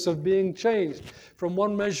process of being changed from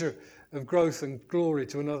one measure of growth and glory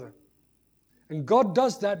to another. And God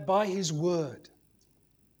does that by his word.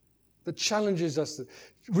 That challenges us, that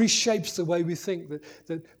reshapes the way we think,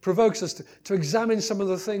 that provokes us to examine some of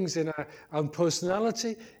the things in our own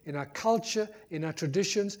personality, in our culture, in our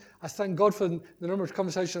traditions. I thank God for the number of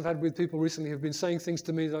conversations I've had with people recently who have been saying things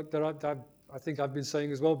to me that I think I've been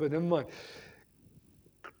saying as well, but never mind.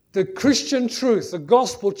 The Christian truth, the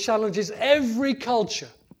gospel challenges every culture.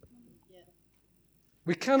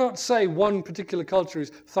 We cannot say one particular culture is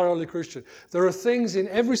thoroughly Christian. There are things in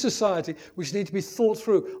every society which need to be thought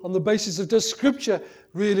through on the basis of, does Scripture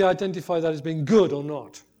really identify that as being good or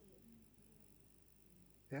not?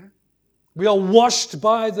 Yeah? We are washed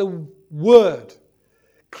by the Word,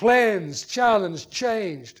 cleansed, challenged,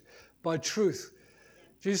 changed by truth.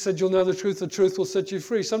 Jesus said, you'll know the truth will set you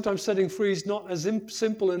free. Sometimes setting free is not as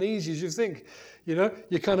simple and easy as you think. You know,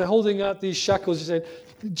 you're kind of holding out these shackles. You say,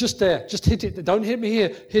 just there, just hit it. Don't hit me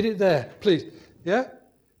here, hit it there, please. Yeah?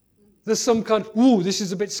 There's some kind of, ooh, this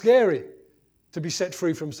is a bit scary to be set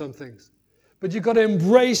free from some things. But you've got to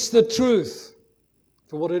embrace the truth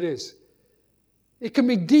for what it is. It can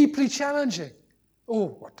be deeply challenging.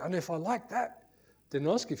 Oh, I don't know if I like that. Didn't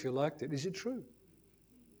ask if you liked it. Is it true?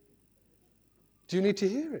 Do you need to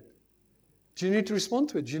hear it? Do you need to respond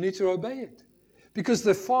to it? Do you need to obey it? Because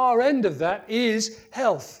the far end of that is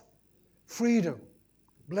health, freedom,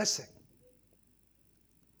 blessing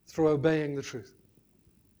through obeying the truth.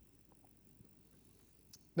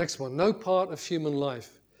 Next one. No part of human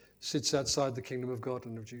life sits outside the kingdom of God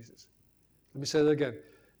and of Jesus. Let me say that again.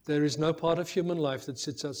 There is no part of human life that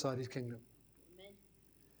sits outside his kingdom.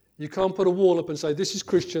 You can't put a wall up and say, this is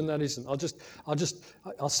Christian, that isn't.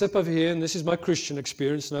 I'll step over here and this is my Christian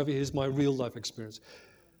experience and over here is my real life experience.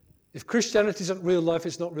 If Christianity isn't real life,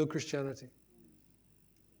 it's not real Christianity.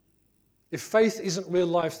 If faith isn't real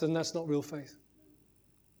life, then that's not real faith.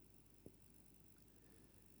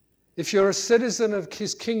 If you're a citizen of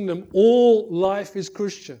his kingdom, all life is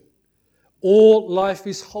Christian. All life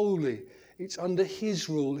is holy. It's under his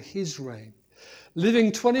rule, his reign.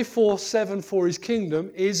 Living 24/7 for his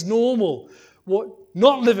kingdom is normal. What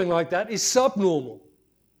not living like that is subnormal.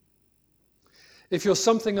 If you're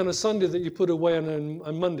something on a Sunday that you put away on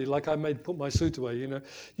a Monday, like I put my suit away,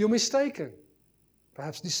 you're mistaken,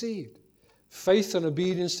 perhaps deceived. Faith and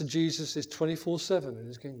obedience to Jesus is 24/7 in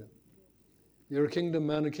his kingdom. You're a kingdom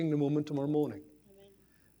man, a kingdom woman tomorrow morning. Amen.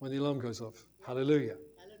 When the alarm goes off. Hallelujah.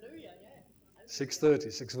 Hallelujah, yeah.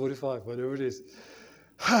 6:30, 6:45, whatever it is.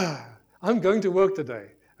 I'm going to work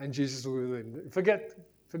today, and Jesus will be in.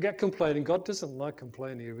 Forget complaining. God doesn't like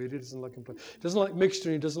complaining. He really doesn't like complaining. He doesn't like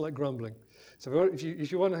mixture. He doesn't like grumbling. So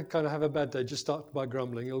if you want to kind of have a bad day, just start by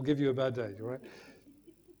grumbling. It'll give you a bad day, all right?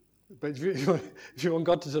 But if you want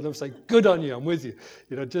God to sort of say, good on you, I'm with you.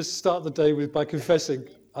 Just start the day by confessing,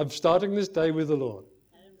 I'm starting this day with the Lord.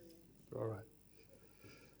 All right.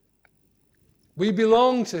 We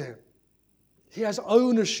belong to him. He has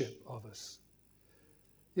ownership of us.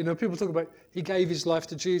 People talk about he gave his life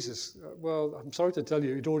to Jesus. Well, I'm sorry to tell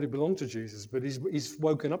you, it already belonged to Jesus, but he's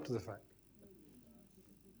woken up to the fact.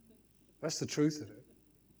 That's the truth of it.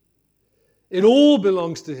 It all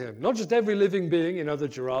belongs to him. Not just every living being, the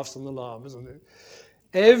giraffes and the llamas.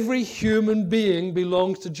 Every human being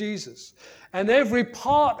belongs to Jesus. And every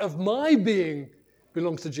part of my being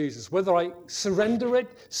belongs to Jesus. Whether I surrender it,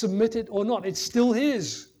 submit it or not, it's still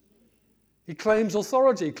his. He claims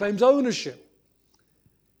authority, he claims ownership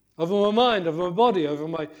over my mind, over my body, over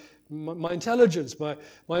my intelligence, my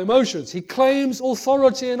emotions. He claims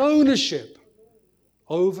authority and ownership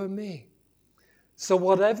over me. So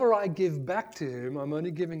whatever I give back to him, I'm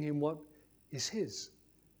only giving him what is his,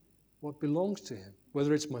 what belongs to him.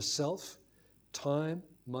 Whether it's myself, time,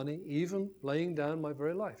 money, even laying down my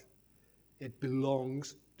very life. It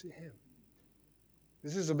belongs to him.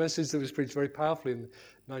 This is a message that was preached very powerfully in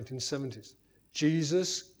the 1970s.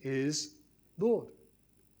 Jesus is Lord.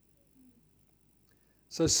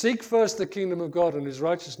 So seek first the kingdom of God, and his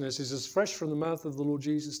righteousness is as fresh from the mouth of the Lord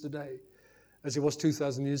Jesus today as it was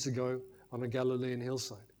 2,000 years ago on a Galilean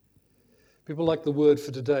hillside. People like the word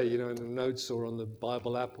for today, in the notes or on the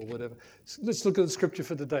Bible app or whatever. So let's look at the scripture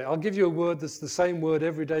for today. I'll give you a word that's the same word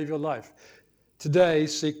every day of your life. Today,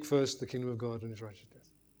 seek first the kingdom of God and his righteousness.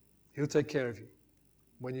 He'll take care of you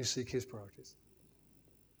when you seek his priorities.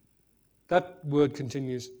 That word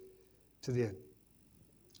continues to the end.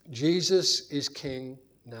 Jesus is king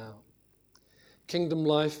now. Kingdom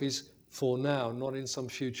life is for now, not in some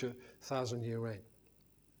future 1,000-year reign.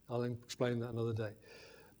 I'll explain that another day.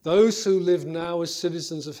 Those who live now as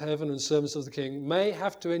citizens of heaven and servants of the King may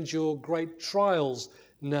have to endure great trials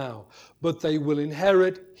now, but they will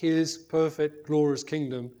inherit his perfect, glorious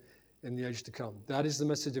kingdom in the age to come. That is the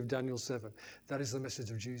message of Daniel 7. That is the message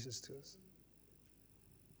of Jesus to us.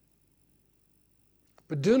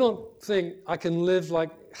 But do not think I can live like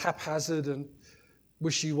haphazard and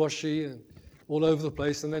wishy-washy and all over the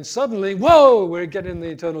place, and then suddenly, whoa, we're getting the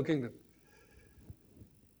eternal kingdom.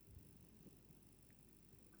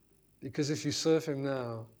 Because if you serve him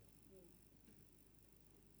now,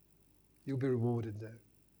 you'll be rewarded there.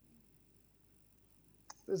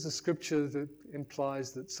 There's a scripture that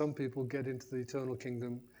implies that some people get into the eternal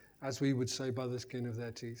kingdom, as we would say, by the skin of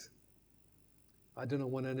their teeth. I do not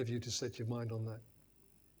want any of you to set your mind on that.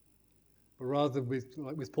 But rather,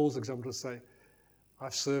 with Paul's example, to say,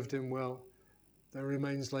 I've served him well, there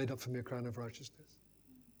remains laid up for me a crown of righteousness,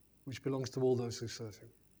 which belongs to all those who serve him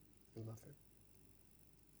and love him.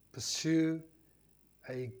 Pursue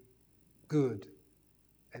a good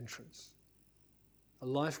entrance. A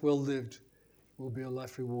life well lived will be a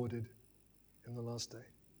life rewarded in the last day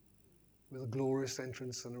with a glorious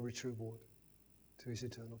entrance and a rich reward to his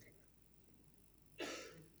eternal kingdom.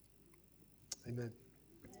 Amen.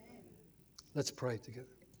 Let's pray together.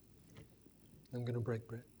 I'm going to break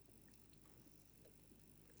bread.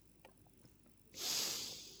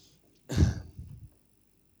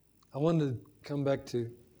 I want to come back to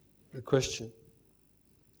the question.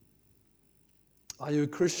 Are you a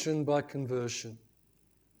Christian by conversion?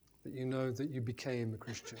 That you know that you became a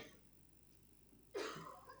Christian.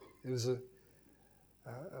 It was a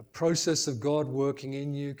process of God working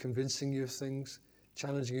in you, convincing you of things,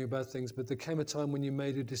 challenging you about things, but there came a time when you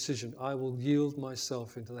made a decision. I will yield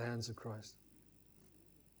myself into the hands of Christ.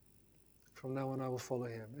 From now on I will follow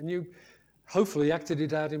him. And you hopefully acted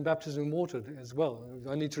it out in baptism in water as well.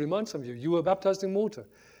 I need to remind some of you, you were baptized in water.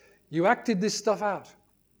 You acted this stuff out.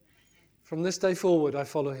 From this day forward, I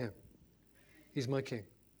follow him. He's my king.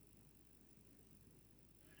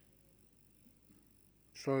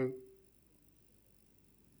 So,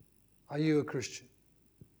 are you a Christian?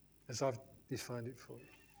 As I've defined it for you.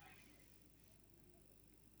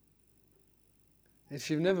 If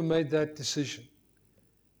you've never made that decision,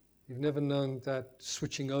 you've never known that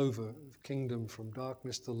switching over of kingdom from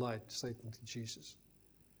darkness to light, Satan to Jesus,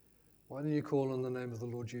 why don't you call on the name of the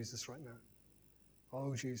Lord Jesus right now?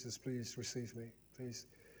 Oh, Jesus, please receive me. Please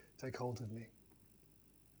take hold of me.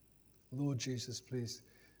 Lord Jesus, please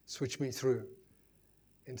switch me through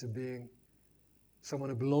into being someone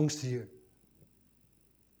who belongs to you,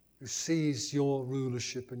 who sees your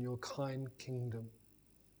rulership and your kind kingdom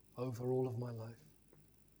over all of my life.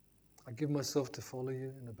 I give myself to follow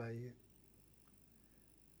you and obey you.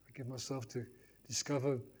 I give myself to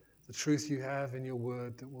discover the truth you have in your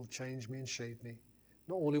word that will change me and shape me.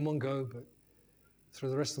 Not all in one go, but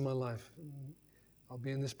through the rest of my life. I'll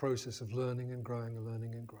be in this process of learning and growing and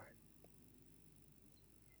learning and growing.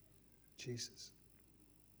 Jesus.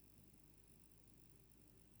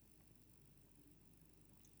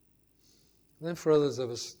 And then for others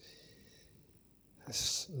of us,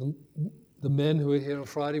 the men who are here on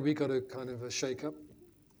Friday, we got a kind of a shake-up,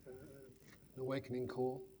 an awakening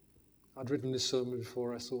call. I'd written this sermon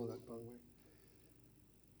before I saw that, by the way.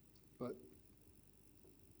 But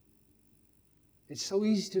it's so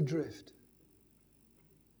easy to drift.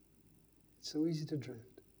 It's so easy to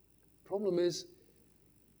drift. The problem is,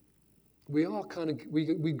 we are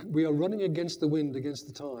running against the wind, against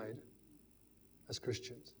the tide, as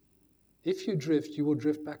Christians. If you drift, you will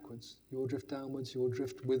drift backwards. You will drift downwards. You will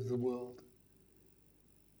drift with the world.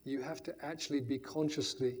 You have to actually be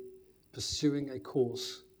consciously pursuing a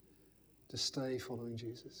course to stay following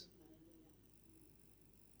Jesus.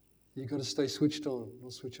 You've got to stay switched on,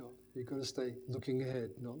 not switch off. You've got to stay looking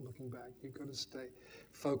ahead, not looking back. You've got to stay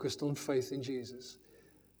focused on faith in Jesus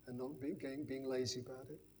and not being lazy about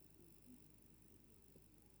it.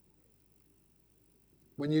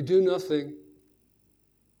 When you do nothing,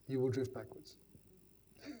 you will drift backwards.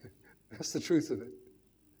 That's the truth of it.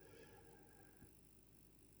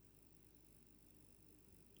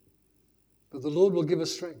 But the Lord will give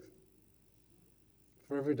us strength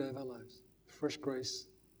for every day of our lives. Fresh grace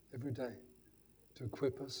every day to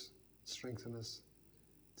equip us, strengthen us,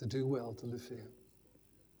 to do well, to live for Him.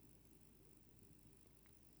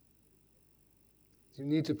 Do you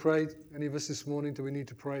need to pray? Any of us this morning, do we need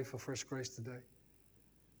to pray for fresh grace today?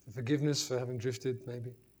 For forgiveness for having drifted,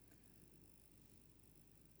 maybe?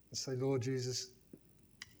 And say, Lord Jesus,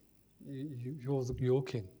 you're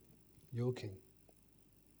King. You're King.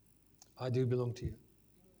 I do belong to you.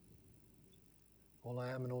 All I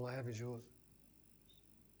am and all I have is yours.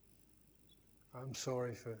 I'm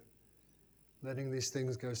sorry for letting these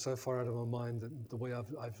things go so far out of my mind that the way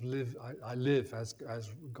I live has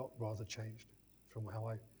got rather changed from how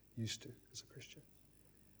I used to as a Christian.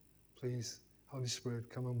 Please, Holy Spirit,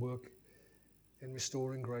 come and work in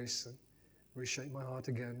restoring grace and reshape my heart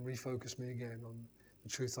again, refocus me again on the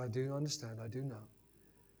truth I do understand, I do know,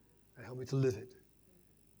 and help me to live it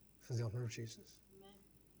for the honor of Jesus. Amen.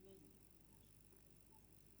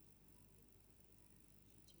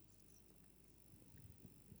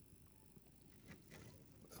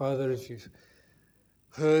 Father, if you've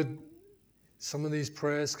heard some of these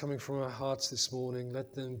prayers coming from our hearts this morning,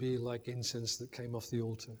 let them be like incense that came off the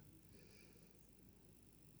altar.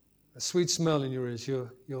 A sweet smell in your ears.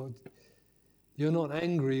 You're not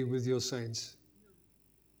angry with your saints.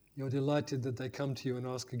 You're delighted that they come to you and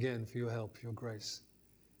ask again for your help, your grace.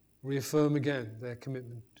 Reaffirm again their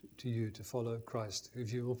commitment to you to follow Christ, who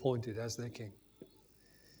you've appointed as their King.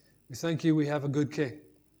 We thank you we have a good King.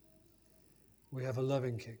 We have a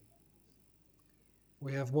loving King.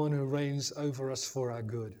 We have one who reigns over us for our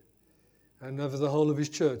good and over the whole of his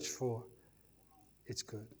church for its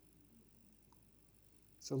good.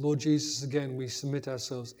 So, Lord Jesus, again, we submit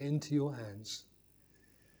ourselves into your hands,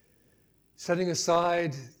 setting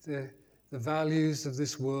aside the values of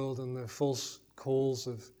this world and the false calls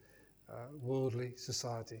of worldly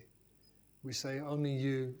society. We say, only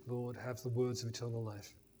you, Lord, have the words of eternal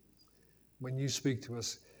life. When you speak to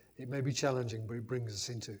us, it may be challenging, but it brings us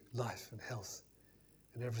into life and health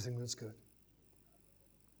and everything that's good.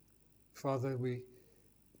 Father, we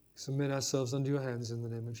submit ourselves under your hands in the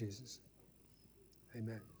name of Jesus.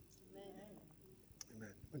 Amen. Amen.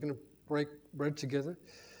 We're going to break bread together.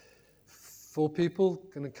 4 people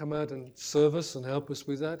going to come out and serve us and help us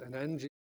with that. And Angie.